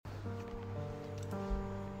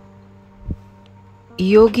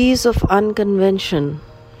Yogis of Unconvention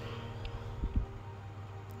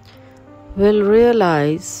will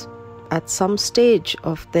realize at some stage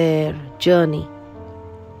of their journey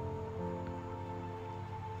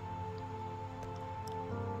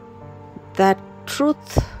that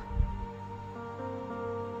truth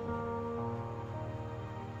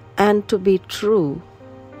and to be true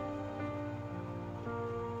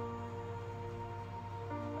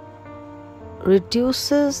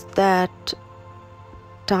reduces that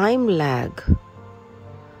time lag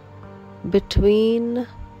between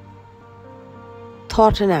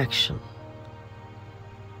thought and action.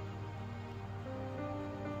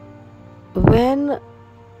 When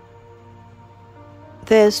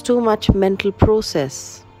there's too much mental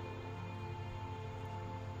process,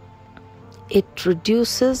 it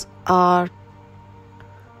reduces our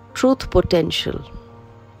truth potential,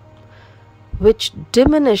 which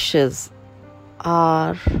diminishes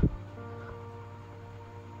our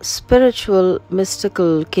spiritual,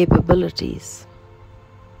 mystical capabilities.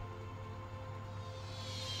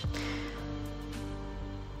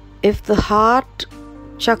 If the heart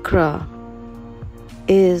chakra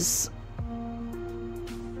is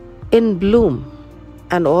in bloom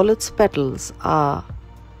and all its petals are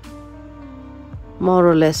more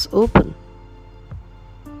or less open,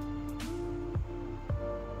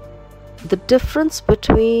 the difference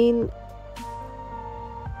between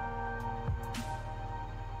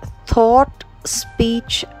thought,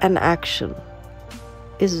 speech, and action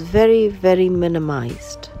is very, very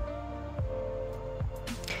minimized,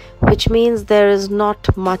 which means there is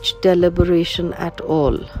not much deliberation at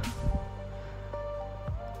all.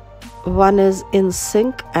 One is in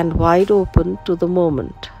sync and wide open to the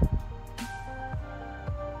moment.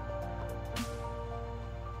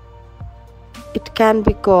 It can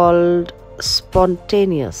be called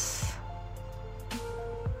spontaneous.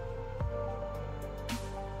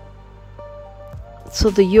 So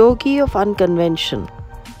the yogi of unconvention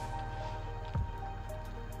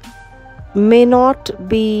may not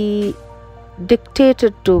be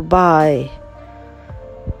dictated to by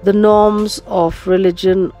the norms of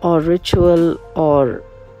religion or ritual or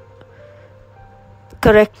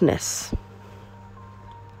correctness,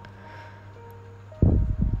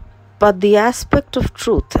 but the aspect of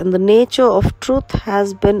truth and the nature of truth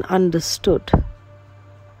has been understood,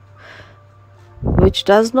 which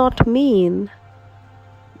does not mean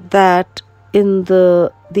that in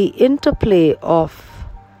the interplay of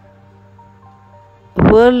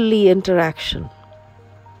worldly interaction,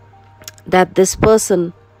 that this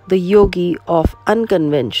person, the yogi of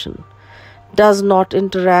unconvention, does not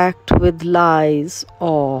interact with lies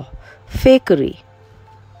or fakery,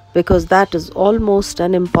 because that is almost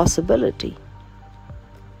an impossibility.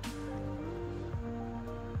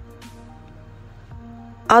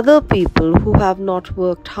 Other people who have not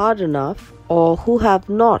worked hard enough or who have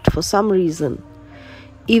not, for some reason,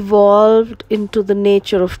 evolved into the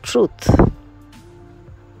nature of truth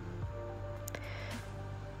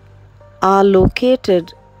are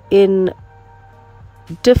located in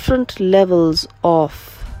different levels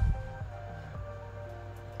of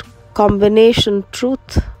combination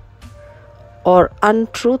truth or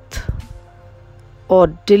untruth or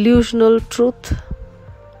delusional truth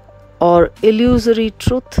or illusory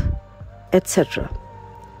truth, etc.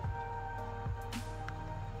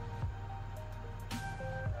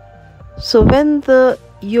 So when the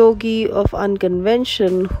yogi of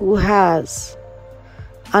unconvention who has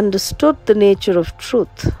understood the nature of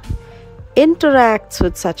truth interacts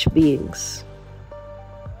with such beings,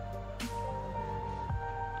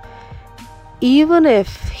 even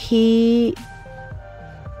if he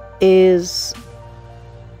is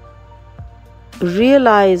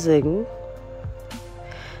realizing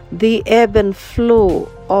the ebb and flow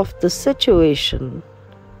of the situation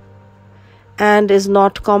and is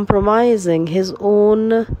not compromising his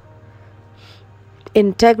own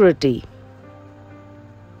integrity,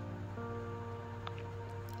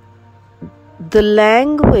 the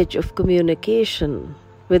language of communication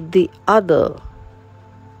with the other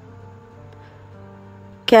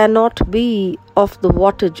cannot be of the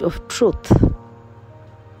wattage of truth,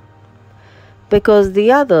 because the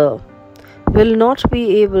other will not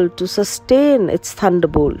be able to sustain its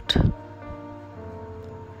thunderbolt.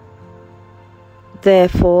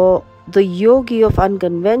 Therefore, the yogi of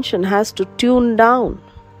unconvention has to tune down,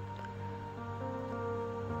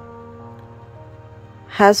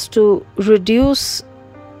 has to reduce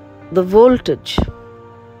the voltage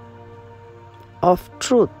of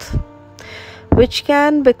truth, which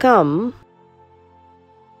can become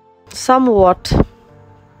somewhat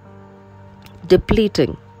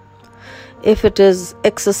depleting if it is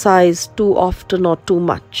exercised too often or too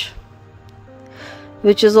much.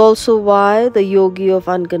 Which is also why the Yogi of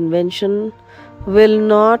Unconvention will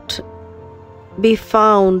not be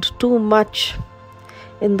found too much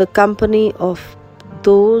in the company of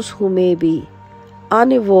those who may be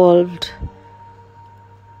unevolved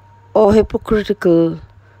or hypocritical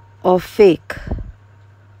or fake.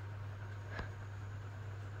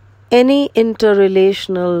 Any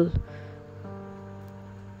interrelational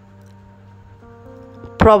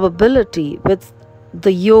probability with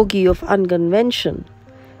the Yogi of Unconvention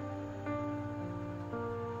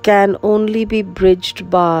can only be bridged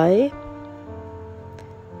by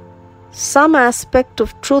some aspect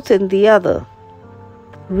of truth in the other,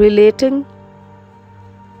 relating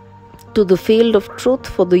to the field of truth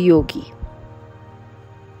for the yogi.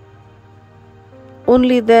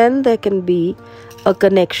 Only then there can be a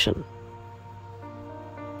connection.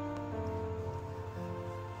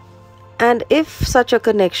 And if such a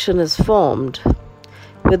connection is formed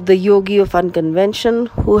with the Yogi of Unconvention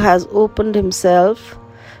who has opened himself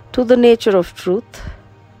to the nature of truth,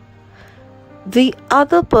 the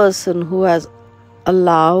other person who has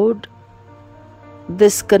allowed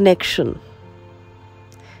this connection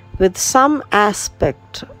with some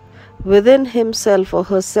aspect within himself or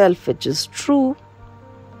herself which is true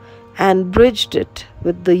and bridged it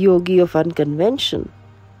with the Yogi of Unconvention,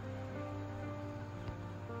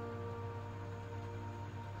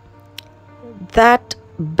 that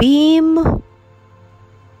beam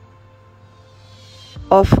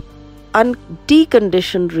of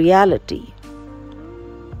deconditioned reality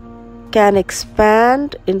can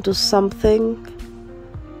expand into something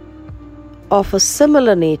of a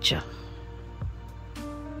similar nature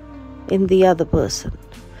in the other person,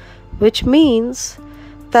 which means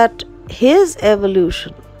that his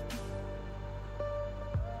evolution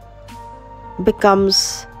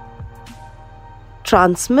becomes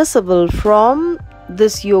transmissible from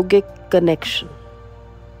this yogic connection.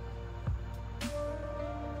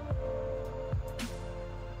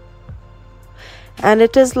 And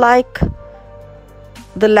it is like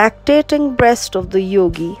the lactating breast of the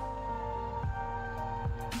yogi,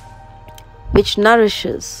 which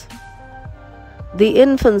nourishes the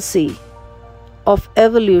infancy of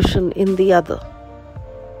evolution in the other.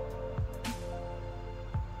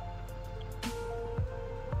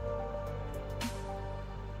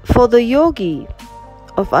 For the Yogi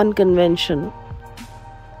of Unconvention,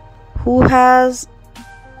 who has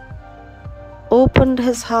opened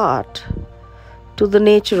his heart to the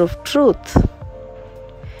nature of truth,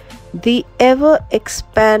 the ever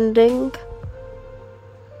expanding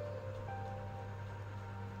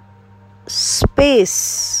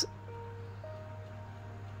space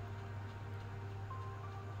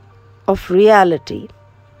of reality,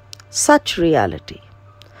 such reality,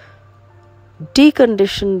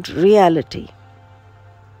 deconditioned reality,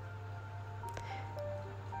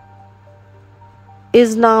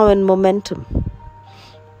 is now in momentum.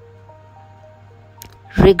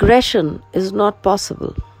 Regression is not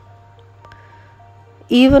possible.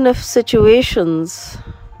 Even if situations,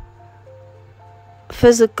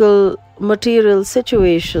 physical, material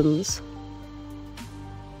situations,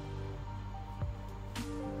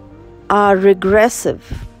 are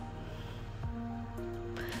regressive,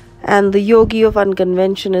 and the Yogi of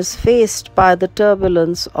Unconvention is faced by the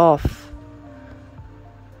turbulence of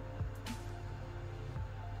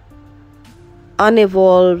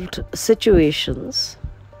unevolved situations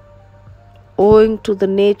owing to the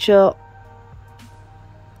nature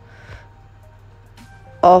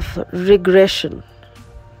of regression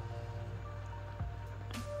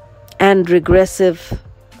and regressive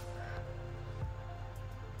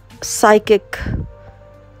psychic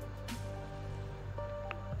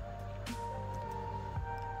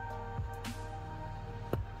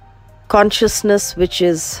consciousness, which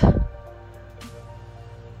is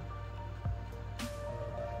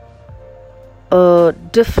a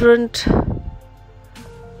different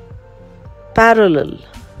parallel.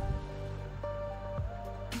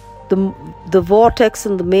 The vortex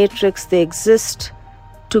and the matrix, they exist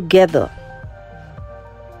together.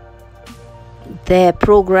 Their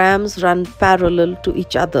programs run parallel to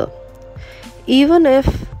each other. Even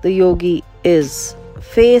if the yogi is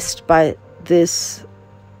faced by this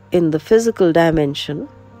in the physical dimension,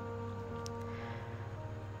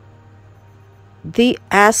 the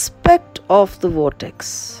aspect of the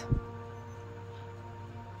vortex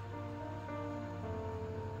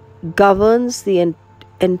governs the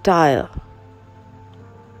entire,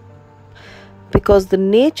 because the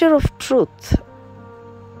nature of truth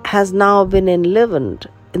has now been enlivened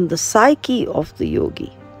in the psyche of the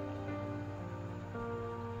yogi.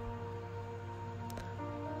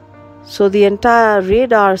 So the entire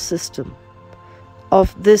radar system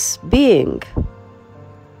of this being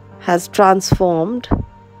has transformed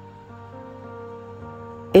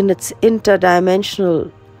in its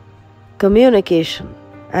interdimensional communication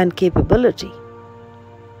and capability.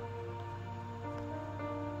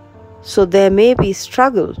 So there may be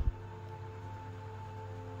struggle,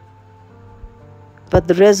 but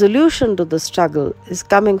the resolution to the struggle is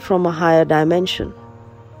coming from a higher dimension.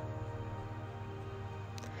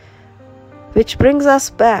 Which brings us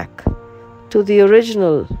back to the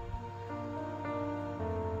original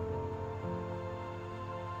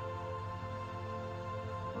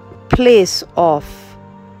place of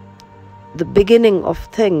the beginning of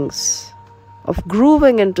things, of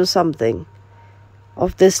grooving into something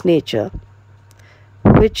of this nature,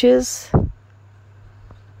 which is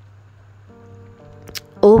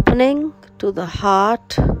opening to the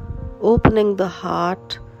heart, opening the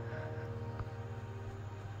heart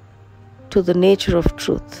to the nature of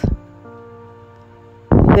truth,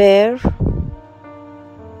 where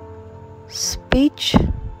speech,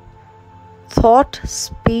 thought,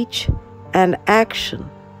 speech, and action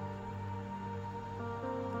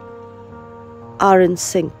are in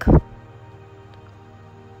sync.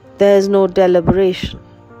 There is no deliberation.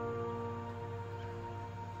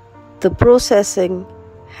 The processing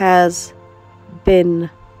has been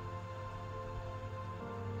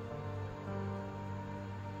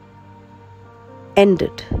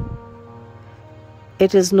ended.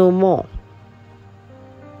 It is no more.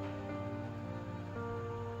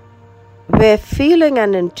 Where feeling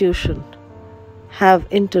and intuition have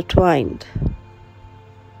intertwined,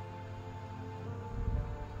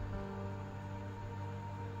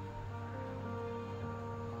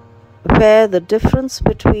 where the difference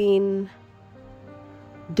between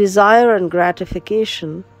desire and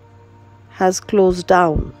gratification has closed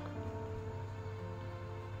down,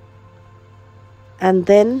 and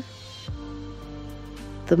then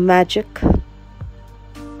the magic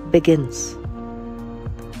begins.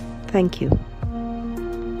 Thank you.